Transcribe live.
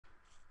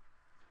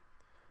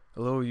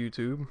Hello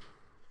YouTube.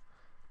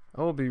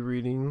 I will be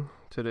reading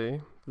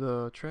today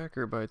The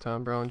Tracker by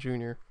Tom Brown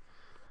Jr.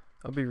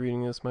 I'll be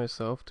reading this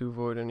myself to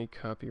avoid any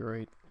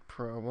copyright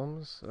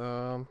problems.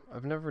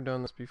 I've never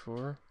done this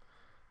before,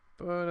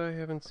 but I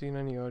haven't seen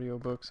any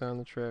audiobooks on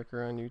the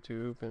Tracker on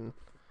YouTube, and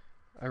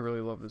I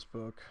really love this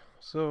book,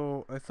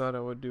 so I thought I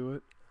would do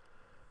it.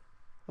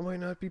 I might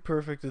not be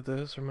perfect at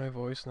this, or my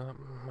voice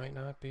might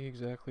not be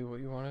exactly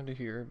what you wanted to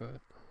hear, but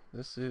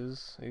this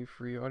is a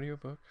free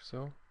audiobook,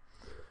 so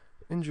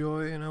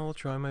enjoy, and I will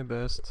try my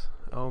best.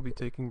 I'll be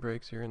taking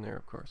breaks here and there,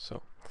 of course,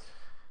 so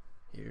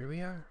here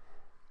we are.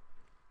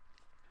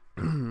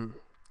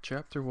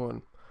 Chapter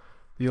 1,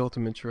 The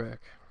Ultimate Track.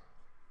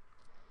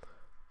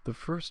 The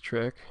first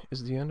track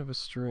is the end of a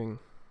string.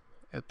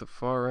 At the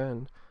far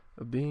end,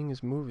 a being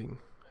is moving,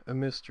 a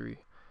mystery,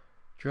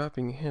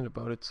 dropping a hint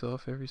about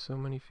itself every so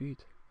many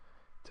feet,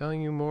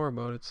 telling you more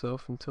about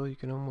itself until you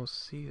can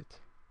almost see it,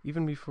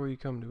 even before you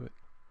come to it.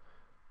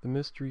 The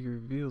mystery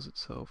reveals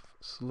itself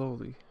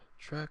slowly,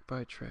 track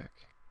by track,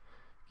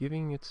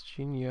 giving its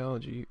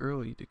genealogy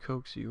early to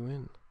coax you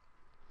in.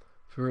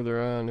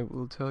 Further on, it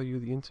will tell you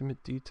the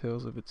intimate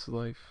details of its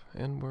life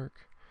and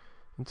work,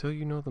 until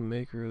you know the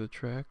maker of the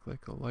track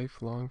like a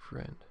lifelong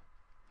friend.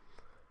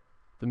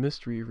 The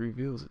mystery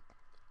reveals it.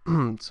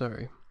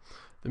 The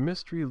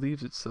mystery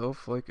leaves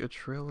itself like a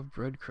trail of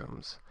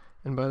breadcrumbs,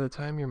 and by the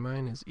time your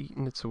mind has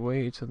eaten its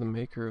way to the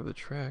maker of the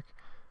track,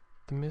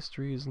 the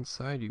mystery is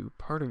inside you,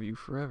 part of you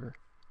forever.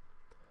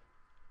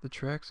 The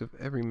tracks of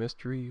every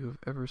mystery you have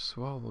ever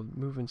swallowed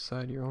move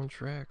inside your own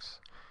tracks,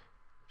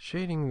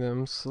 shading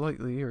them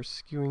slightly or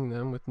skewing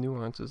them with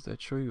nuances that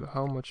show you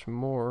how much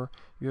more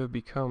you have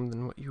become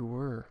than what you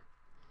were.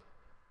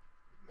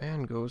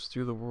 Man goes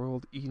through the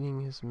world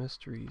eating his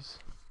mysteries.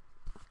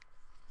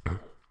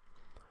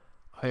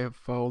 I have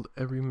followed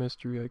every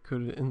mystery I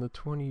could in the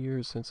 20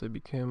 years since I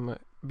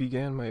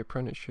began my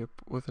apprenticeship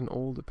with an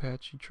old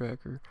Apache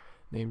tracker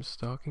named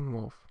Stalking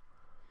Wolf.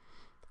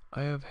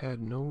 I have had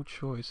no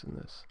choice in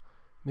this.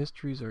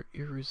 Mysteries are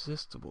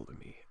irresistible to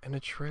me, and a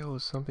trail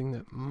is something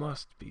that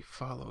must be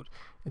followed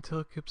until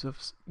it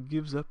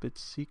gives up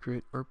its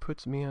secret or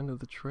puts me onto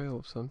the trail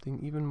of something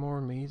even more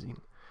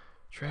amazing.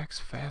 Tracks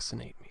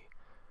fascinate me.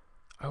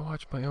 I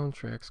watch my own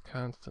tracks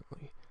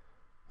constantly.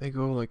 They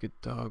go like a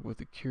dog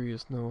with a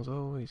curious nose,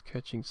 always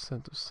catching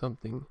scent of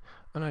something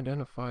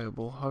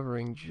unidentifiable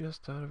hovering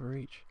just out of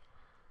reach.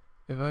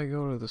 If I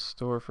go to the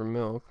store for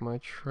milk, my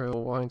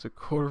trail winds a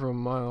quarter of a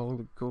mile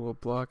to go a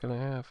block and a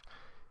half.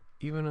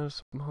 Even in a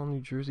small New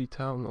Jersey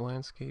town, the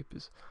landscape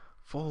is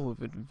full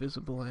of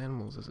invisible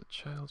animals as a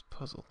child's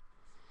puzzle.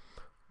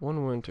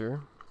 One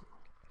winter,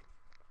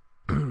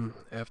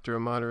 after a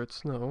moderate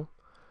snow,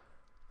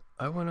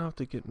 I went out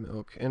to get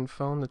milk and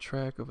found the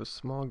track of a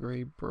small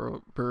gray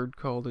bird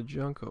called a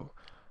junco.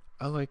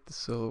 I like the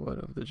silhouette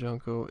of the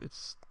junco.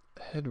 Its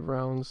head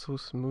rounds so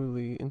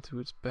smoothly into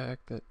its back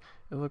that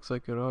it looks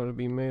like it ought to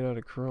be made out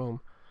of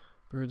chrome.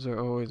 Birds are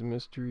always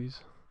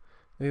mysteries.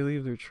 They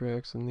leave their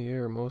tracks in the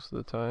air most of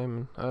the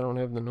time, and I don't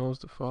have the nose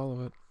to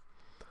follow it.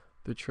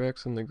 The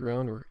tracks on the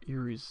ground were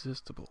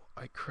irresistible.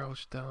 I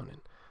crouched down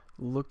and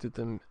looked at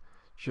them,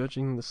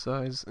 judging the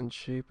size and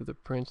shape of the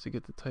prints to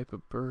get the type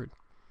of bird.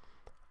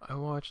 I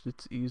watched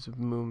its ease of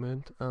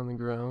movement on the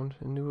ground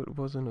and knew it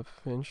wasn't a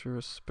finch or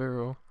a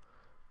sparrow.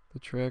 The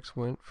tracks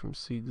went from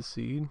seed to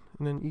seed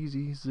in an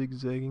easy,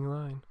 zigzagging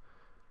line.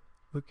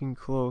 Looking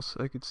close,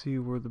 I could see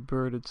where the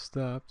bird had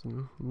stopped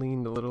and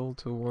leaned a little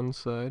to one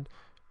side,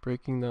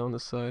 breaking down the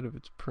side of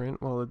its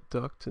print while it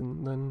ducked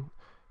and then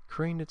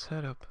craned its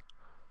head up.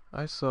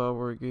 I saw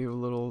where it gave a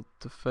little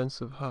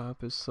defensive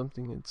hop as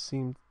something that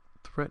seemed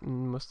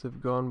threatened must have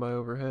gone by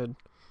overhead.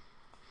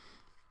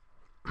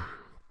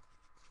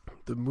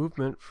 The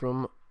movement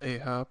from a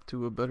hop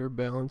to a better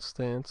balanced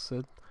stance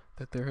said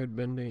that there had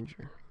been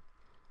danger.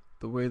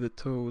 The way the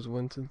toes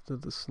went into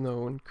the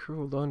snow and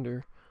curled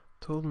under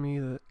told me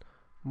that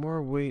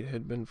more weight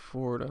had been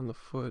forward on the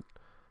foot,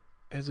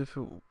 as if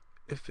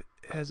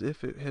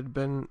it had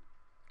been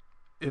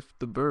if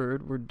the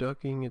bird were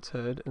ducking its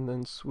head and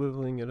then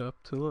swiveling it up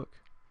to look.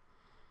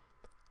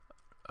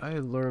 I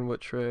had learned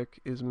what track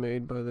is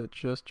made by that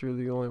gesture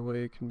the only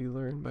way it can be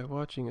learned, by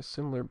watching a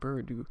similar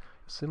bird do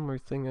a similar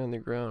thing on the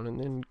ground and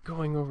then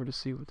going over to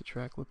see what the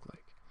track looked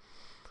like.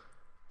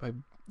 By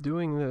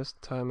doing this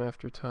time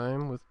after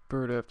time with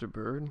bird after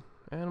bird,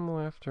 animal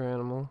after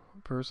animal,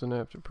 person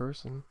after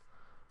person,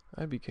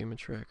 I became a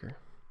tracker.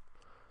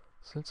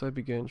 Since I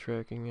began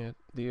tracking at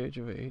the age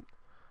of 8,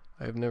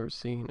 I have never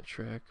seen a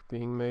track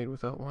being made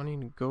without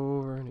wanting to go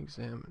over and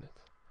examine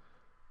it.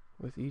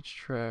 With each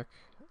track,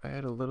 I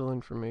add a little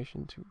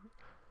information to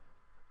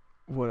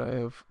what I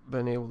have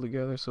been able to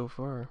gather so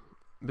far.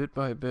 Bit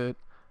by bit,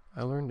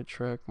 I learned to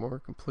track more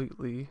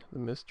completely the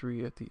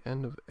mystery at the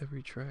end of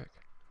every track.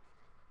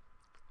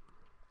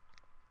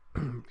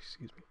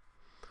 Excuse me.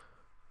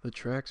 The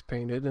tracks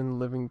painted in a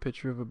living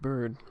picture of a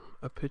bird,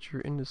 a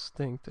picture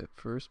indistinct at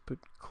first but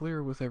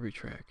clear with every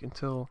track,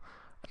 until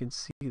I could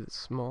see the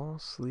small,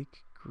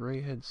 sleek,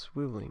 gray head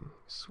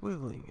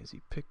swiveling as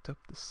he picked up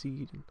the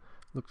seed and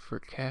looked for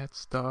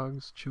cats,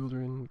 dogs,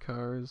 children,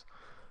 cars,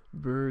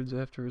 birds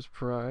after his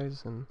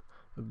prize, and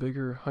the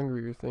bigger,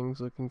 hungrier things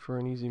looking for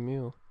an easy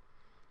meal.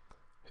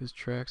 His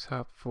tracks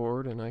hopped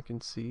forward, and I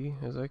could see,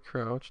 as I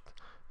crouched,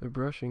 the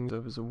brushings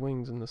of his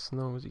wings in the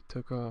snow as he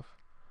took off.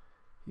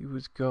 He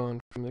was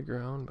gone from the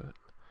ground, but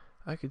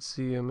I could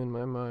see him in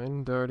my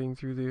mind, darting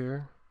through the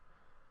air.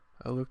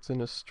 I looked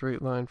in a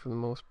straight line for the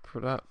most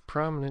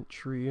prominent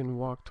tree and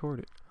walked toward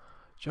it.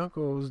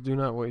 Juncos do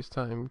not waste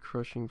time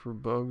crushing for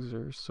bugs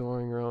or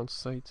soaring around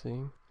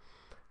sightseeing.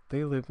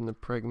 They live in the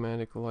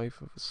pragmatic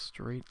life of a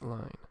straight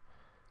line.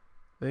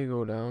 They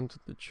go down to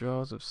the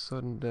jaws of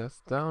sudden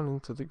death, down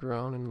into the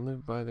ground, and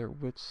live by their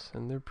wits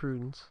and their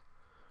prudence.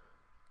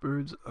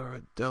 Birds are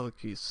a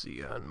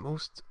delicacy on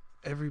most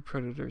every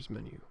predator's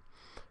menu,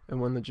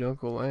 and when the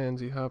junco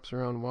lands he hops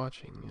around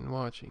watching and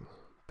watching,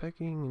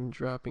 pecking and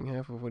dropping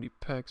half of what he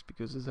pecks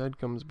because his head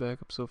comes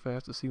back up so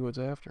fast to see what's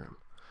after him.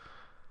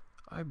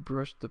 I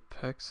brushed the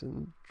pecks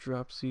and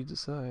dropped seeds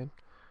aside.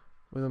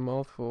 With a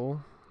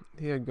mouthful,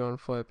 he had gone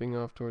flapping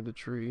off toward the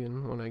tree,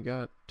 and when I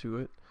got to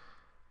it,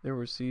 there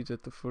were seeds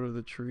at the foot of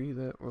the tree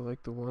that were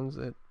like the ones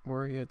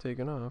where he had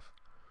taken off.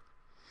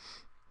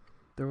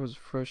 There was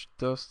fresh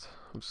dust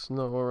of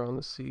snow around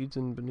the seeds,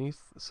 and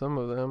beneath some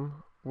of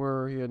them,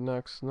 where he had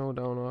knocked snow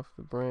down off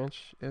the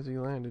branch as he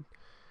landed.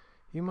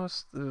 He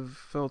must have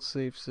felt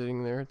safe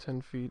sitting there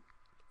 10 feet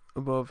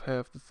above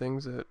half the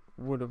things that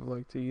would have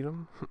liked to eat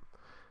him.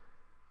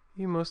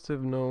 He must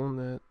have known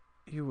that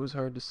he was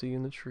hard to see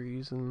in the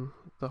trees, and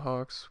the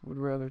hawks would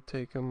rather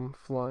take him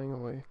flying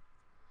away.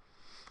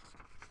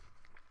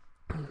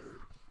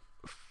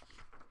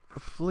 A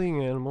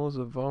fleeing animal is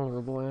a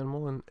vulnerable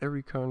animal, and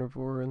every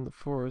carnivore in the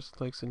forest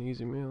likes an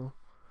easy meal.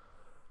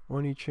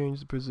 When he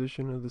changed the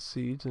position of the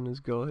seeds in his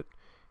gullet,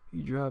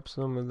 he dropped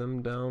some of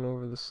them down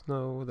over the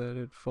snow that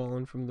had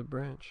fallen from the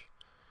branch.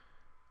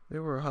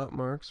 There were hot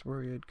marks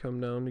where he had come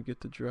down to get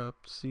the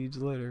dropped seeds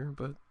later,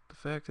 but the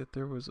fact that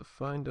there was a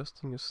fine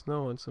dusting of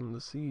snow on some of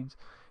the seeds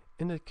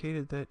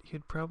indicated that he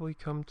had probably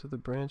come to the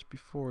branch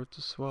before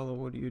to swallow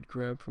what he had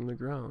grabbed from the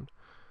ground.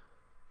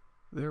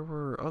 There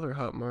were other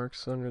hot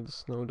marks under the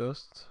snow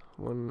dust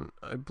when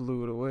I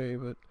blew it away,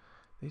 but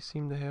they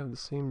seemed to have the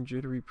same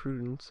jittery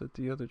prudence that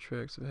the other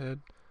tracks had had.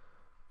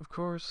 Of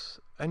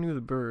course, I knew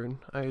the bird.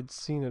 I had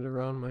seen it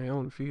around my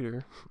own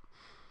feeder.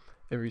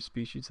 Every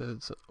species has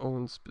its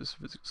own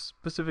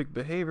specific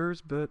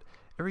behaviors, but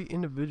every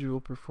individual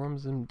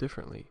performs them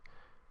differently.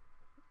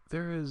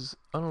 They're as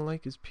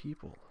unlike as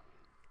people.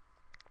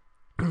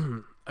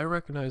 I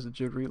recognized the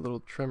jittery little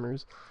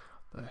tremors,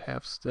 the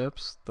half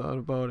steps, thought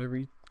about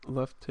every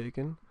left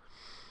taken.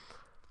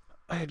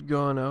 I had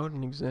gone out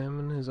and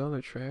examined his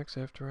other tracks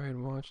after I had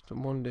watched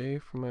him one day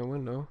from my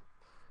window.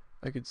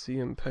 I could see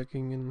him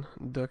pecking and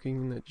ducking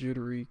in that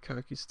jittery,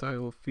 cocky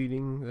style of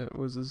feeding that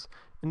was as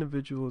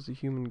individual as a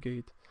human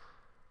gait.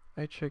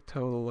 I checked how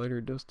the lighter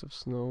dust of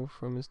snow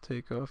from his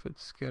takeoff had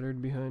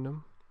scattered behind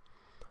him.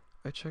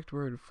 I checked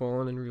where it had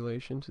fallen in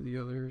relation to the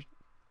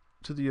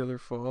other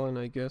fall, and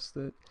I guessed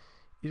that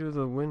either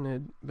the wind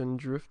had been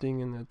drifting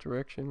in that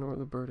direction, or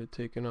the bird had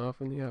taken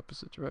off in the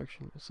opposite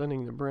direction,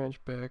 sending the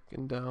branch back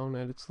and down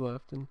at its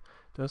left and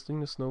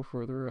dusting the snow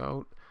further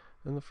out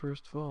than the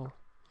first fall.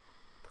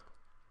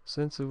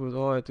 Since it was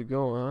all I had to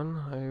go on,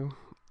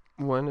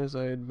 I went as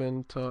I had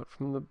been taught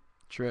from the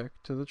track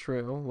to the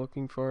trail,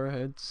 looking far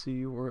ahead to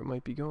see where it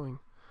might be going.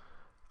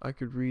 I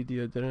could read the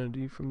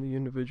identity from the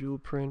individual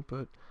print,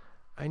 but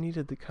I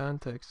needed the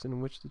context in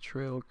which the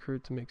trail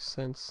occurred to make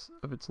sense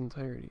of its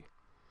entirety.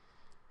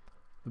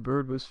 The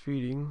bird was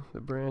feeding.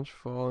 The branch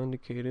fall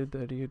indicated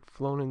that he had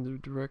flown in the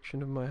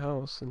direction of my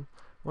house, and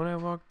when I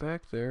walked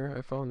back there,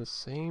 I found the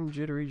same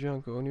jittery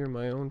junco near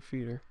my own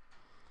feeder.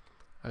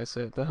 I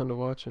sat down to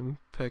watch him,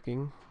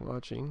 pecking,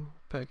 watching,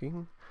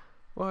 pecking,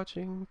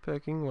 watching,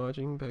 pecking,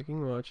 watching,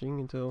 pecking, watching,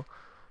 until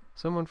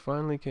someone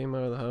finally came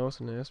out of the house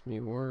and asked me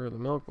where the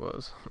milk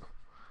was.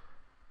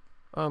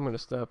 I'm going to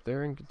stop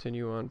there and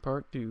continue on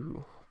part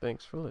 2.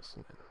 Thanks for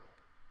listening.